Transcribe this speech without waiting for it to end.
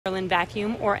Merlin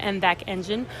vacuum or MVAC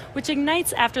engine, which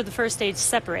ignites after the first stage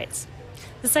separates.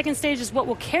 The second stage is what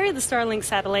will carry the Starlink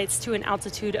satellites to an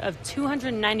altitude of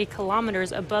 290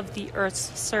 kilometers above the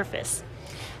Earth's surface.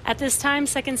 At this time,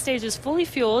 second stage is fully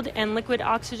fueled and liquid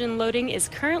oxygen loading is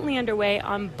currently underway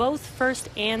on both first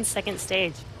and second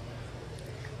stage.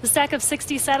 The stack of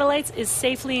 60 satellites is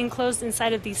safely enclosed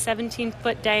inside of the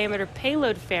 17-foot diameter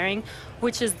payload fairing,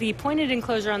 which is the pointed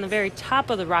enclosure on the very top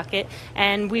of the rocket.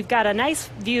 And we've got a nice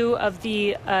view of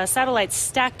the satellites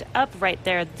stacked up right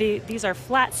there. These are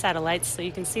flat satellites, so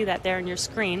you can see that there on your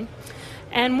screen.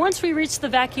 And once we reach the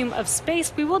vacuum of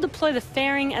space, we will deploy the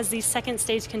fairing as the second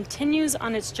stage continues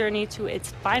on its journey to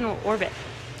its final orbit.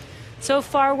 So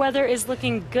far, weather is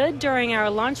looking good during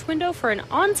our launch window for an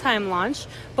on-time launch,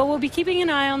 but we'll be keeping an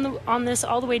eye on this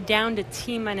all the way down to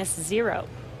T-0.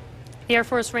 The Air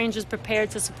Force range is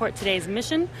prepared to support today's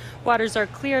mission. Waters are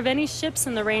clear of any ships,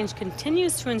 and the range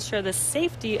continues to ensure the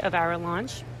safety of our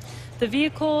launch. The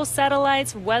vehicle,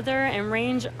 satellites, weather, and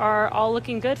range are all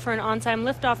looking good for an on-time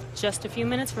liftoff just a few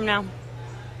minutes from now.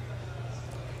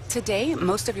 Today,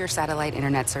 most of your satellite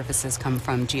internet services come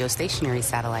from geostationary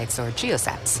satellites or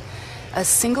GeoSats. A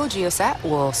single GeoSat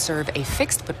will serve a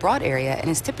fixed but broad area and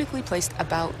is typically placed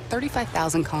about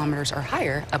 35,000 kilometers or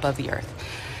higher above the Earth.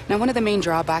 Now, one of the main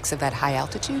drawbacks of that high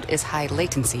altitude is high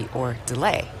latency or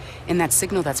delay in that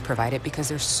signal that's provided because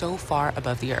they're so far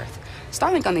above the Earth.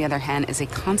 Starlink, on the other hand, is a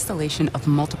constellation of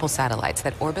multiple satellites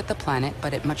that orbit the planet,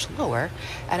 but at much lower,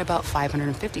 at about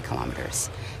 550 kilometers.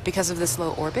 Because of this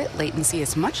low orbit, latency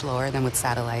is much lower than with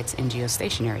satellites in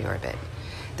geostationary orbit.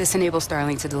 This enables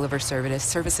Starlink to deliver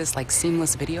services like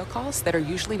seamless video calls that are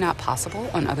usually not possible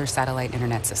on other satellite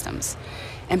internet systems.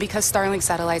 And because Starlink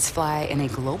satellites fly in a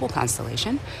global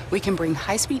constellation, we can bring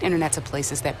high-speed internet to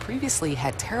places that previously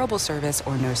had terrible service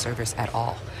or no service at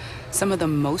all. Some of the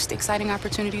most exciting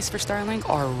opportunities for Starlink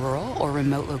are rural or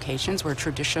remote locations where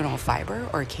traditional fiber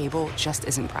or cable just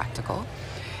isn't practical.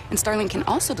 And Starlink can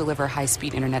also deliver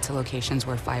high-speed internet to locations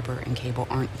where fiber and cable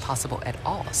aren't possible at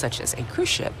all, such as a cruise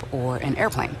ship or an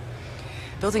airplane.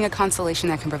 Building a constellation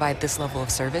that can provide this level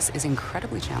of service is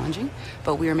incredibly challenging,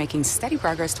 but we are making steady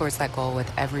progress towards that goal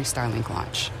with every Starlink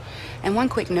launch. And one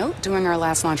quick note, during our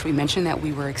last launch, we mentioned that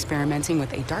we were experimenting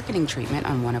with a darkening treatment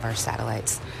on one of our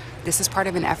satellites. This is part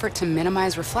of an effort to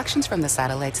minimize reflections from the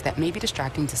satellites that may be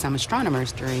distracting to some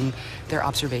astronomers during their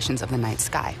observations of the night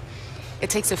sky. It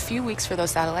takes a few weeks for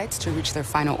those satellites to reach their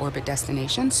final orbit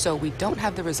destination, so we don't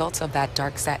have the results of that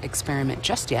DarkSat experiment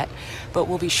just yet, but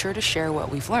we'll be sure to share what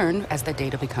we've learned as the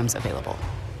data becomes available.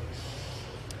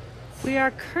 We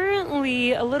are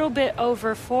currently a little bit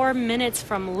over 4 minutes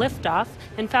from liftoff,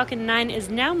 and Falcon 9 is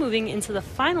now moving into the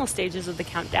final stages of the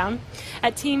countdown.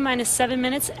 At T-7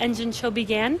 minutes, engine chill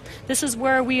began. This is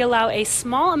where we allow a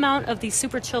small amount of the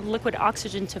super chilled liquid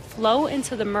oxygen to flow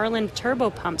into the Merlin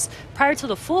turbo pumps prior to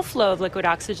the full flow of liquid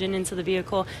oxygen into the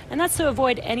vehicle, and that's to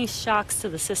avoid any shocks to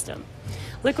the system.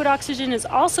 Liquid oxygen is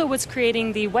also what's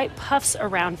creating the white puffs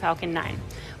around Falcon 9.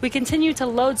 We continue to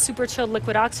load super chilled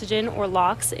liquid oxygen, or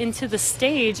LOX, into the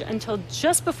stage until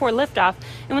just before liftoff,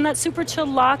 and when that super chilled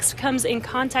LOX comes in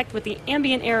contact with the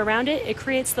ambient air around it, it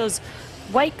creates those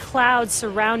white clouds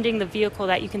surrounding the vehicle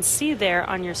that you can see there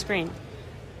on your screen.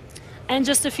 And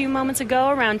just a few moments ago,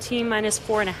 around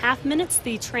T-4.5 minutes,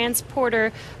 the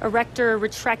transporter erector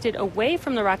retracted away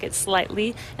from the rocket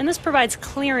slightly, and this provides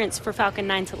clearance for Falcon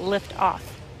 9 to lift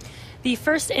off. The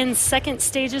first and second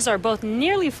stages are both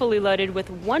nearly fully loaded with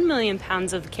 1 million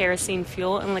pounds of kerosene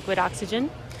fuel and liquid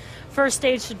oxygen. First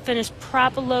stage should finish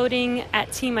prop loading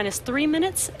at T-3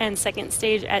 minutes, and second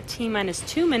stage at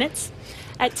T-2 minutes.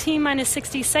 At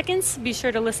T-60 seconds, be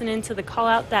sure to listen in to the call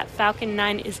out that Falcon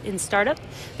 9 is in startup.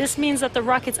 This means that the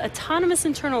rocket's autonomous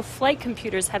internal flight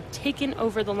computers have taken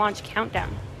over the launch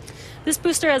countdown. This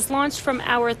booster has launched from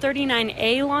our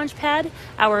 39A launch pad,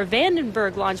 our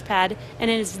Vandenberg launch pad, and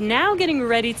it is now getting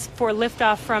ready for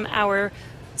liftoff from our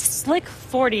Slick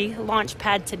 40 launch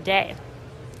pad today.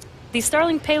 The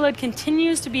Starlink payload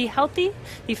continues to be healthy.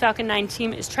 The Falcon 9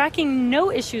 team is tracking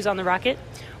no issues on the rocket.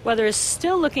 Weather is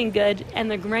still looking good, and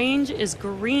the range is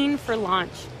green for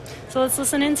launch. So let's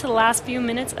listen in to the last few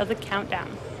minutes of the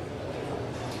countdown.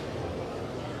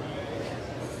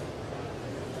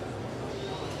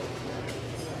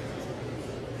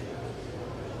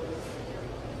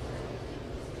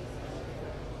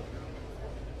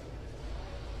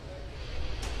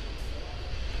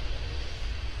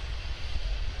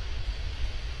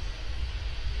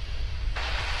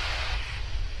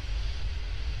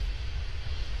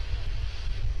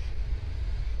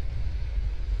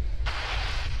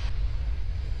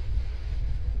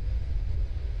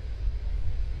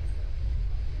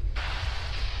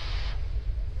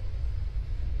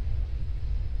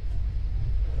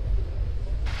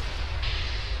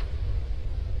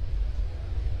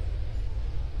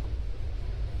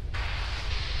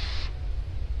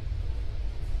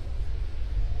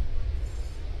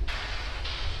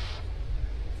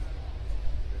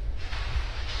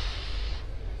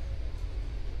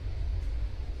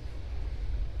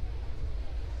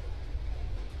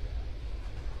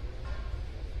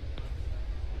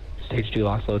 Stage 2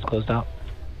 lost loads closed out.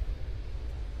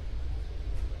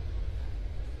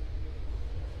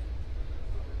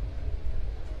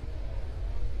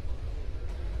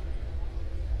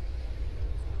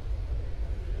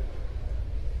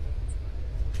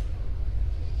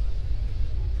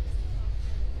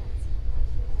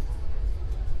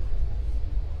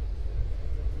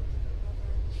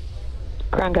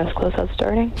 Ground gas closeout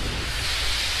starting.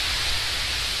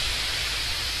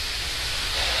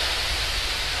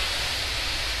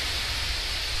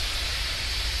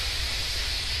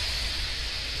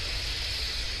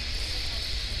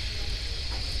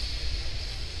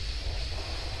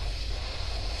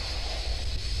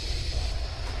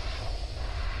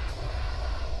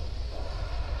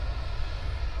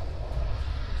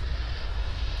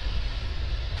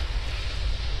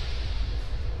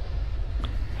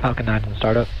 Falcon 9 in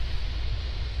startup.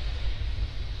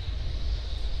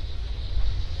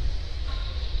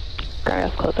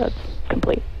 Ground gas closeout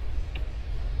complete.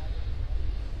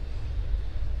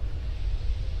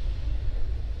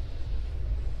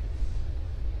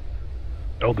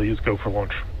 LDs go for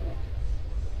launch.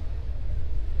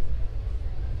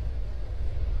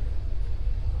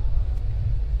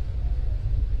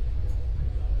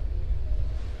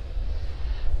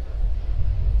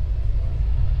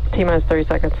 T-minus 30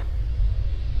 seconds.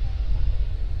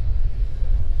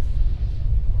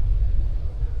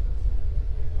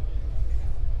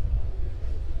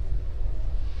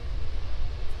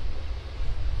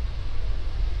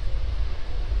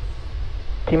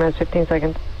 T-minus 15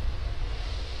 seconds.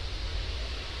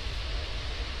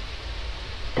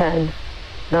 10,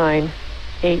 9,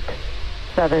 8,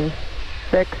 7,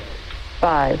 6,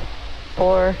 5,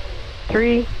 4,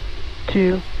 3,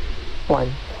 2,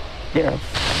 1, 0.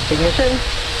 Ignition,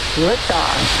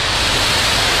 liftoff.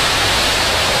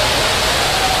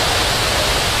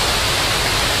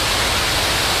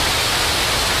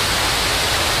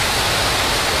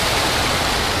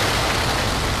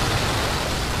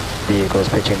 Vehicles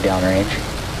pitching downrange.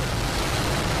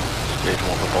 Stage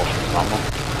 1 propulsion is nominal.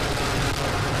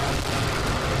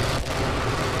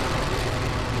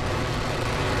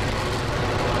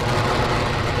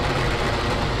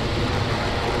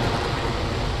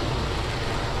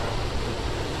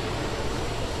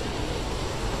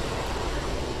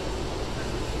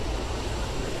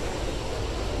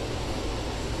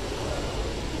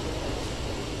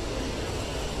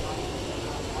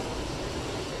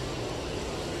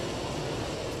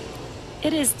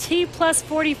 It is T plus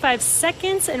 45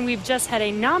 seconds, and we've just had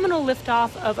a nominal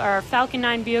liftoff of our Falcon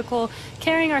 9 vehicle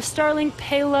carrying our Starlink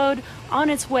payload on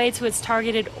its way to its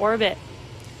targeted orbit.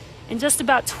 In just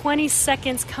about 20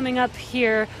 seconds coming up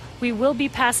here, we will be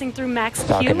passing through max Q.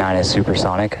 Falcon 9 is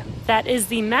supersonic. That is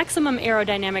the maximum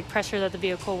aerodynamic pressure that the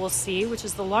vehicle will see, which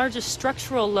is the largest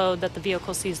structural load that the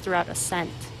vehicle sees throughout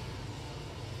ascent.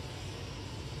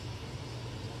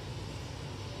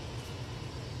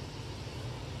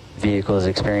 Vehicle is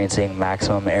experiencing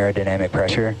maximum aerodynamic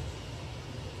pressure.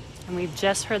 And we've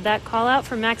just heard that call out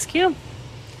for max Q.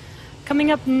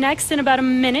 Coming up next in about a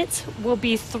minute will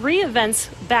be 3 events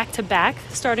back to back,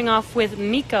 starting off with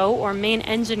MECO, or main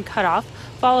engine cutoff,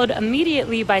 followed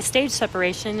immediately by stage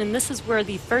separation, and this is where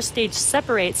the first stage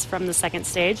separates from the second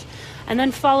stage, and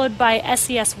then followed by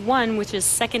SES-1, which is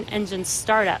second engine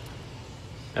startup.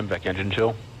 MVAC engine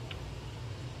chill.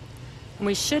 And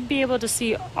we should be able to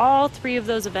see all 3 of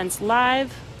those events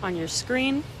live on your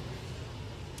screen.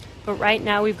 But right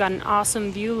now we've got an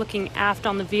awesome view looking aft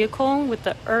on the vehicle with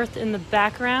the Earth in the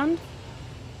background.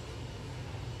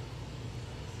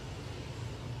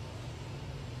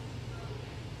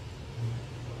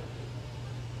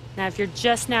 Now if you're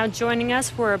just now joining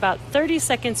us, we're about 30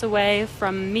 seconds away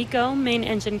from MECO, main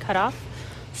engine cutoff,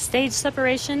 stage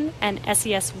separation, and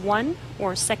SES-1,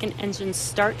 or second engine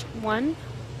start 1.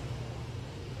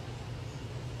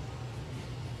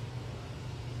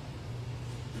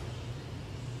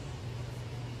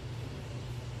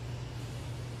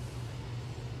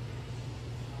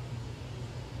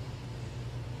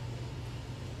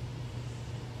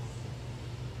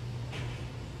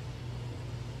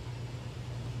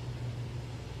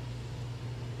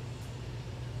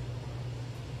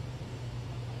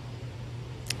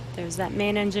 There's that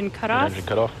main engine cutoff. Main engine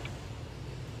cutoff.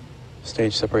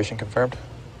 Stage separation confirmed.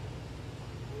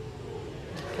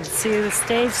 You can see the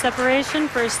stage separation,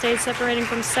 first stage separating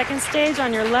from second stage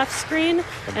on your left screen,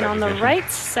 and on the right,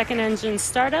 second engine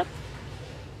startup.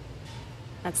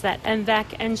 That's that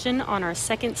MVAC engine on our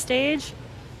second stage.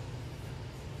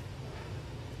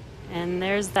 And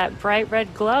there's that bright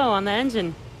red glow on the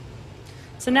engine.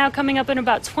 So now coming up in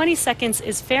about 20 seconds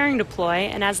is fairing deploy,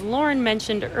 and as Lauren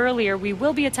mentioned earlier, we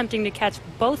will be attempting to catch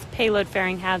both payload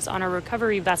fairing halves on our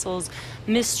recovery vessels,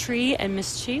 Mystery and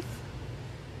Mischief.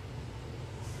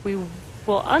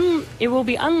 It will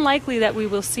be unlikely that we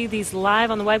will see these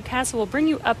live on the webcast, so we'll bring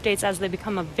you updates as they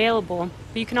become available,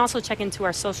 but you can also check into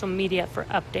our social media for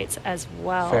updates as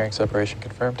well. Fairing separation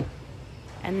confirmed.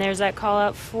 And there's that call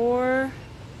out for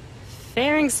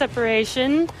fairing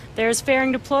separation. There's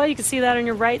fairing deploy. You can see that on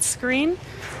your right screen.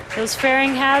 Those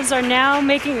fairing halves are now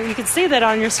making, you can see that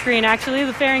on your screen actually,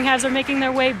 the fairing halves are making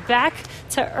their way back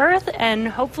to Earth, and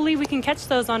hopefully we can catch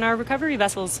those on our recovery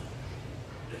vessels.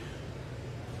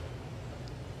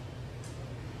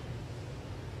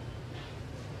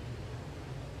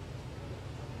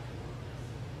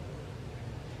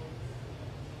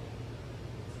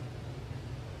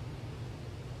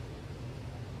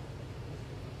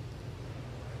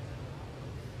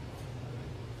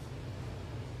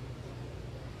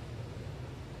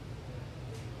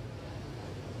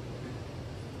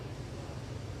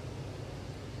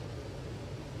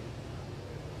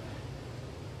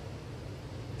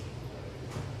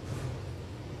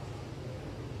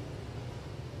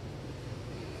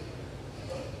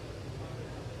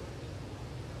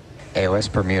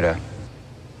 AOS Bermuda.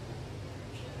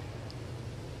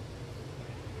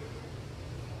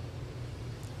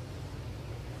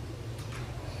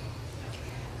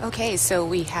 Okay, so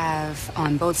we have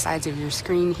on both sides of your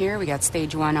screen here, we got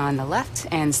stage 1 on the left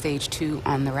and stage 2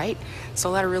 on the right. So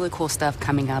a lot of really cool stuff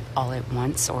coming up all at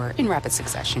once or in rapid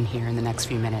succession here in the next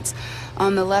few minutes.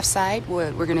 On the left side,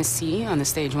 what we're going to see on the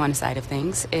stage 1 side of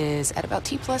things is at about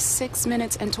T plus 6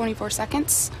 minutes and 24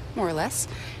 seconds, more or less,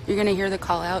 you're going to hear the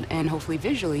call out and hopefully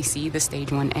visually see the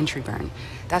stage 1 entry burn.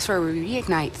 That's where we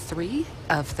reignite 3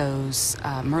 of those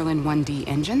Merlin 1D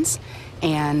engines,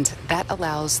 and that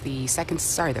allows the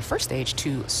first stage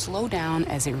to slow down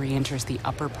as it re-enters the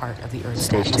upper part of the Earth's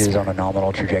Stage 2 is on a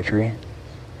nominal trajectory.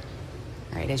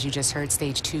 All right, as you just heard,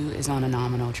 stage 2 is on a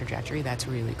nominal trajectory. That's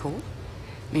really cool.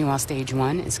 Meanwhile, stage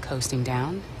 1 is coasting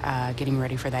down, getting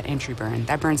ready for that entry burn.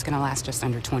 That burn's going to last just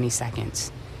under 20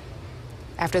 seconds.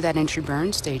 After that entry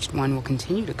burn, stage 1 will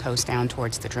continue to coast down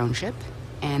towards the drone ship,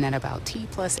 and at about T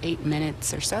plus 8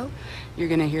 minutes or so, you're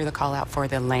going to hear the call out for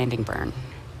the landing burn.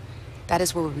 That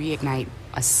is where we reignite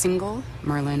a single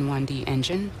Merlin 1D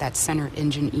engine, that center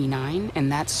engine E9,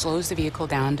 and that slows the vehicle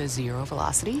down to 0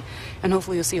 velocity, and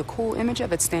hopefully you'll see a cool image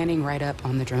of it standing right up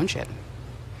on the drone ship.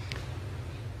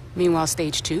 Meanwhile,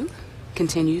 stage 2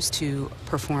 continues to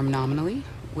perform nominally,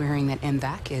 wearing that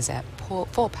MVAC is at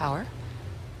full power.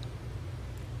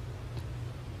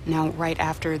 Now, right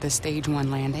after the stage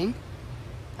 1 landing,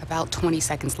 about 20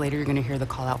 seconds later, you're going to hear the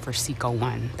call out for SECO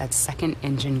 1, that's second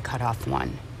engine cutoff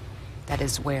 1. That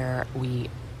is where we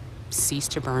cease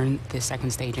to burn the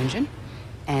second stage engine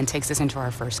and takes us into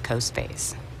our first coast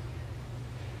phase.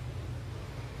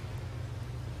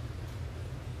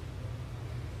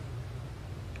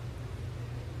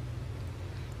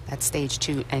 That stage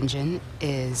 2 engine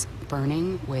is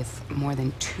burning with more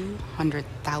than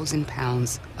 200,000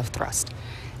 pounds of thrust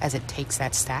as it takes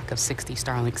that stack of 60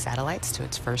 Starlink satellites to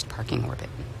its first parking orbit.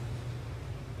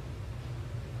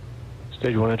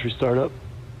 Stage 1 entry startup.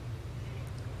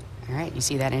 All right, you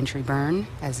see that entry burn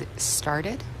as it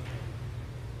started.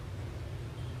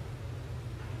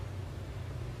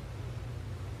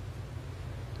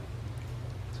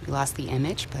 So we lost the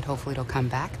image, but hopefully it'll come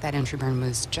back. That entry burn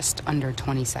was just under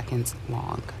 20 seconds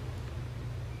long.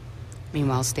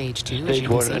 Meanwhile, stage 2, as Stage you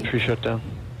can 1 see, entry shutdown.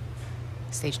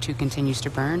 stage 2 continues to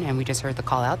burn, and we just heard the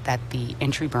call out that the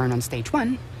entry burn on stage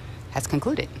 1 has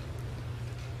concluded.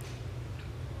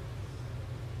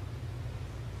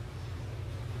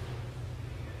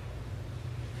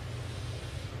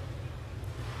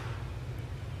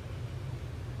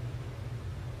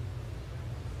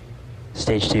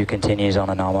 Stage 2 continues on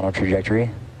a nominal trajectory.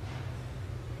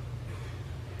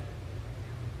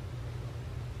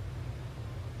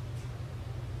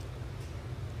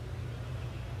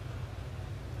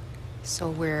 So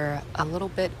we're a little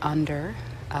bit under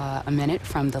a minute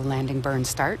from the landing burn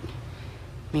start.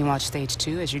 Meanwhile, stage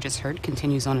 2, as you just heard,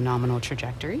 continues on a nominal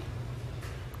trajectory.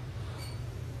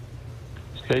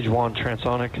 Stage 1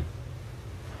 transonic.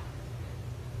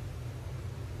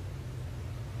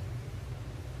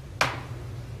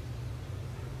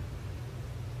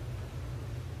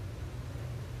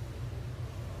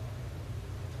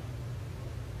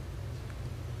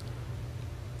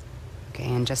 Okay,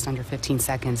 in just under 15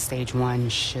 seconds, stage 1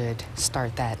 should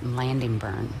start that landing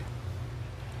burn.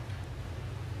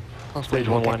 Hopefully Stage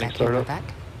we'll 1 get landing that camera startup.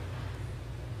 back.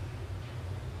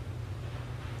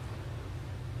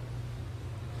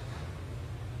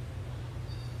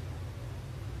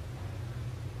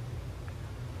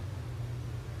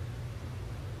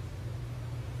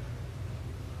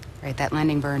 Right, that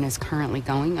landing burn is currently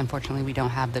going. Unfortunately, we don't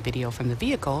have the video from the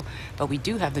vehicle, but we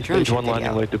do have the drone Stage shoot 1 landing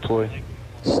video. light deploy.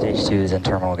 Stage 2 is in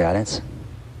terminal guidance.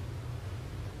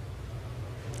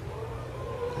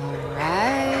 All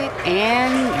right,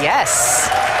 and yes.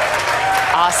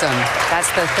 Awesome. That's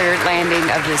the third landing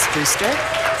of this booster.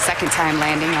 Second time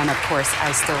landing on, of course,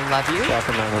 I Still Love You.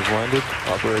 Falcon 9 has landed.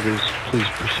 Operators, please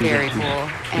proceed. Very to cool.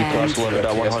 D-class And landed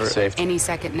at 100. any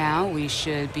second now, we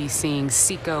should be seeing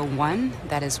SECO 1.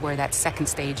 That is where that second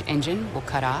stage engine will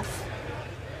cut off.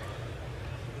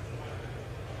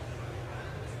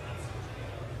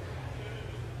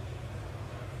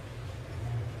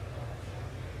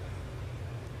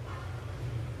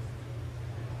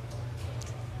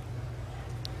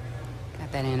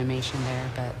 Got that animation there,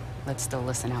 but let's still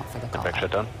listen out for the call. Back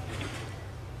shutdown.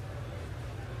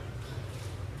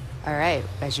 All right,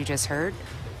 as you just heard,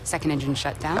 second engine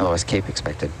shut down. LOS Cape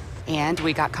expected. And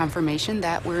we got confirmation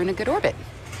that we're in a good orbit.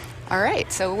 All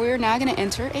right, so we're now going to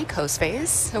enter a coast phase.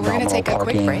 So we're going to Nominal take a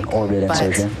quick parking, break. orbit but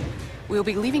insertion. we'll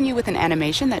be leaving you with an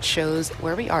animation that shows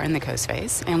where we are in the coast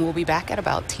phase, and we'll be back at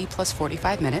about T plus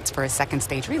 45 minutes for a second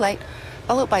stage relight,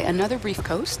 followed by another brief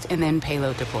coast and then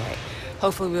payload deploy.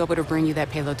 Hopefully we'll be able to bring you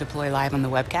that payload deploy live on the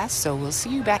webcast, so we'll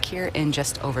see you back here in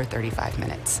just over 35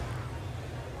 minutes.